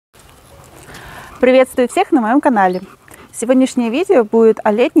Приветствую всех на моем канале. Сегодняшнее видео будет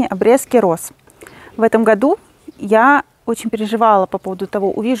о летней обрезке роз. В этом году я очень переживала по поводу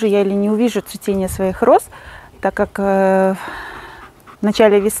того, увижу я или не увижу цветение своих роз, так как в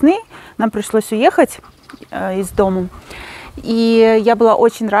начале весны нам пришлось уехать из дома. И я была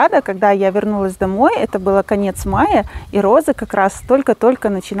очень рада, когда я вернулась домой, это было конец мая, и розы как раз только-только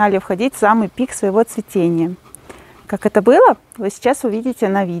начинали входить в самый пик своего цветения. Как это было, вы сейчас увидите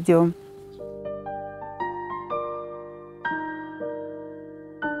на видео.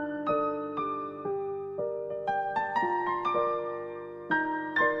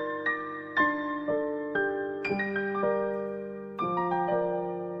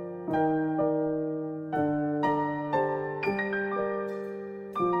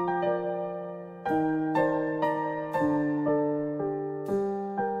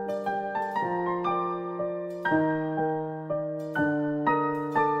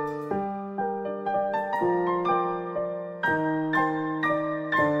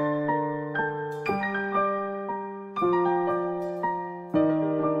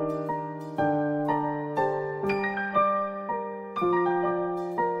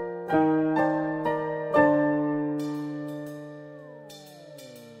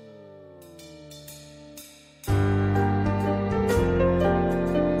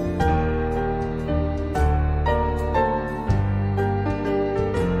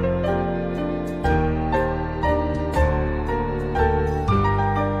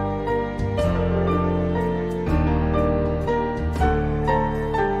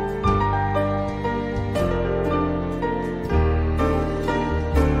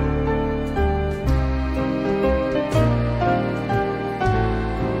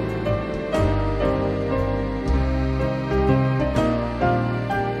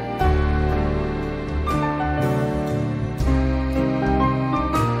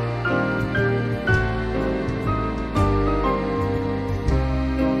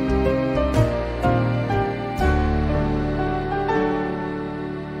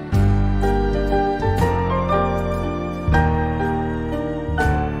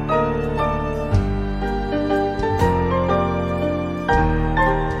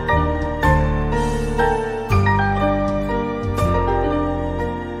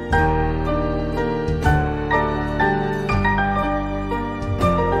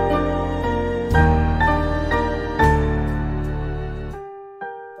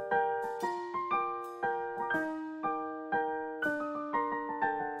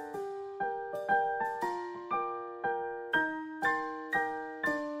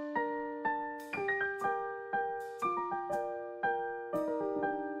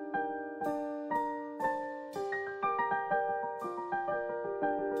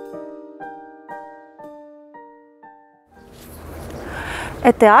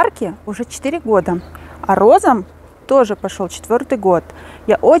 Этой арке уже 4 года, а розам тоже пошел 4-й год.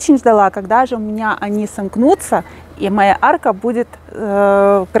 Я очень ждала, когда же у меня они сомкнутся, и моя арка будет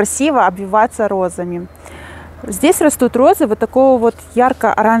красиво обвиваться розами. Здесь растут розы вот такого вот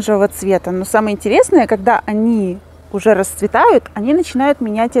ярко-оранжевого цвета. Но самое интересное, когда они уже расцветают, они начинают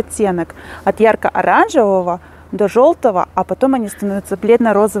менять оттенок от ярко-оранжевого до желтого, а потом они становятся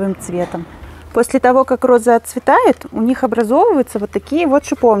бледно-розовым цветом. После того, как розы отцветают, у них образовываются вот такие вот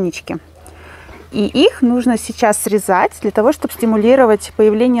шиповнички. И их нужно сейчас срезать для того, чтобы стимулировать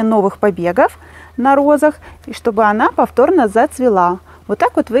появление новых побегов на розах, и чтобы она повторно зацвела. Вот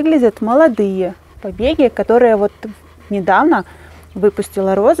так вот выглядят молодые побеги, которые вот недавно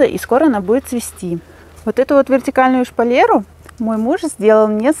выпустила роза, и скоро она будет цвести. Вот эту вот вертикальную шпалеру мой муж сделал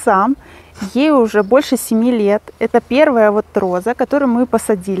мне сам. Ей уже больше 7 лет. Это первая вот роза, которую мы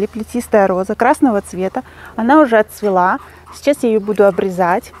посадили, плетистая роза красного цвета. Она уже отцвела. Сейчас я ее буду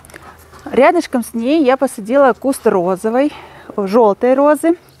обрезать. Рядышком с ней я посадила куст розовой, желтой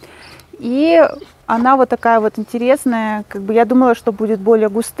розы. И она вот такая вот интересная. Как бы я думала, что будет более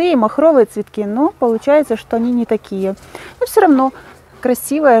густые махровые цветки, но получается, что они не такие. Но все равно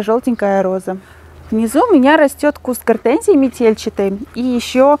красивая желтенькая роза. Внизу у меня растет куст гортензии метельчатой и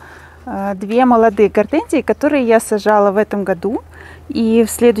еще 2 молодые гортензии, которые я сажала в этом году. И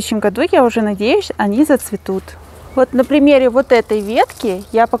в следующем году, я уже надеюсь, они зацветут. Вот на примере вот этой ветки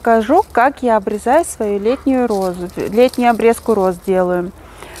я покажу, как я обрезаю свою летнюю розу, летнюю обрезку роз делаю.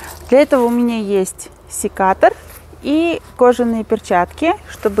 Для этого у меня есть секатор и кожаные перчатки,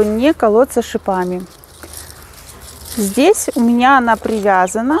 чтобы не колоться шипами. Здесь у меня она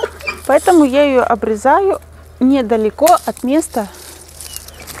привязана, поэтому я ее обрезаю недалеко от места,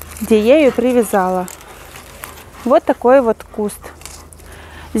 где я ее привязала. Вот такой вот куст.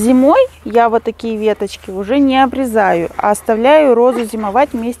 Зимой я вот такие веточки уже не обрезаю, а оставляю розу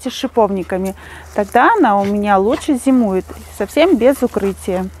зимовать вместе с шиповниками. Тогда она у меня лучше зимует, совсем без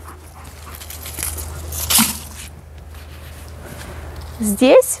укрытия.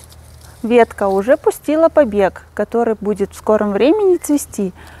 Здесь ветка уже пустила побег, который будет в скором времени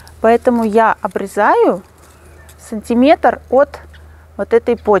цвести. Поэтому я обрезаю сантиметр от вот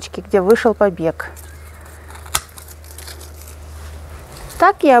этой почки, где вышел побег.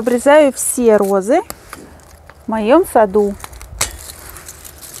 Так я обрезаю все розы в моем саду.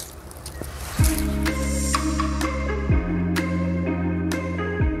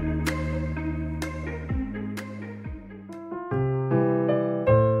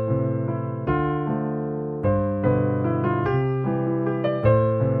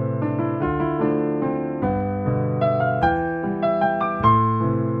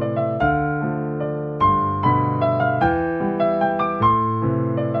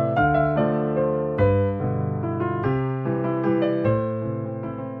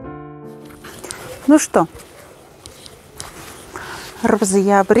 Ну что, розы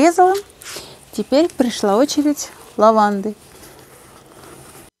я обрезала. Теперь пришла очередь лаванды.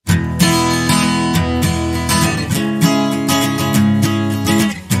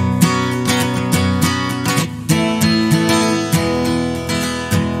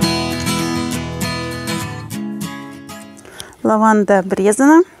 Лаванда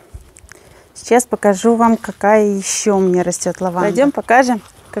обрезана. Сейчас покажу вам, какая еще у меня растет лаванда. Пойдем покажем,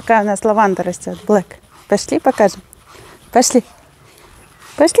 какая у нас лаванда растет. Блэк. Пошли покажем. Пошли.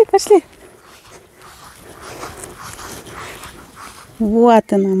 Пошли, пошли. Вот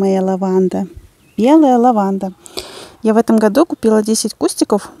она, моя лаванда. Белая лаванда. Я в этом году купила 10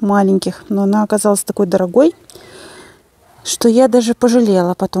 кустиков маленьких, но она оказалась такой дорогой, что я даже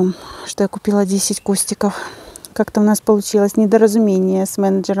пожалела потом, что я купила 10 кустиков. Как-то у нас получилось недоразумение с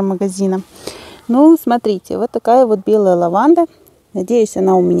менеджером магазина. Ну, смотрите, вот такая вот белая лаванда. Надеюсь,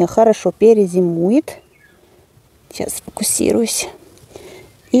 она у меня хорошо перезимует. Сейчас сфокусируюсь.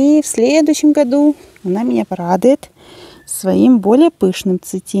 И в следующем году она меня порадует своим более пышным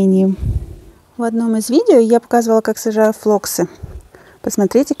цветением. В одном из видео я показывала, как сажаю флоксы.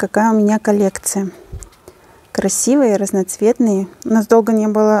 Посмотрите, какая у меня коллекция. Красивые, разноцветные. У нас долго не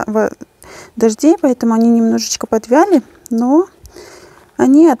было дождей, поэтому они немножечко подвяли, но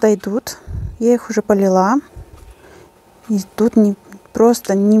они отойдут. Я их уже полила. И тут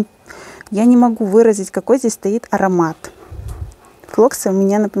я не могу выразить, какой здесь стоит аромат. Флоксы у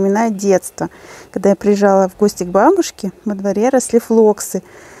меня напоминают детство. Когда я приезжала в гости к бабушке, во дворе росли флоксы.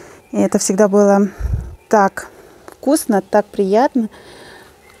 И это всегда было так вкусно, так приятно.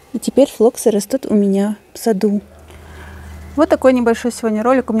 И теперь флоксы растут у меня в саду. Вот такой небольшой сегодня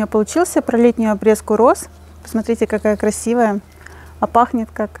ролик у меня получился про летнюю обрезку роз. Посмотрите, какая красивая. А пахнет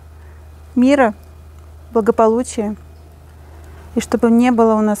как мира, благополучия. И чтобы не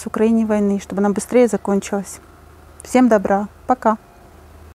было у нас в Украине войны, чтобы она быстрее закончилась. Всем добра. Пока.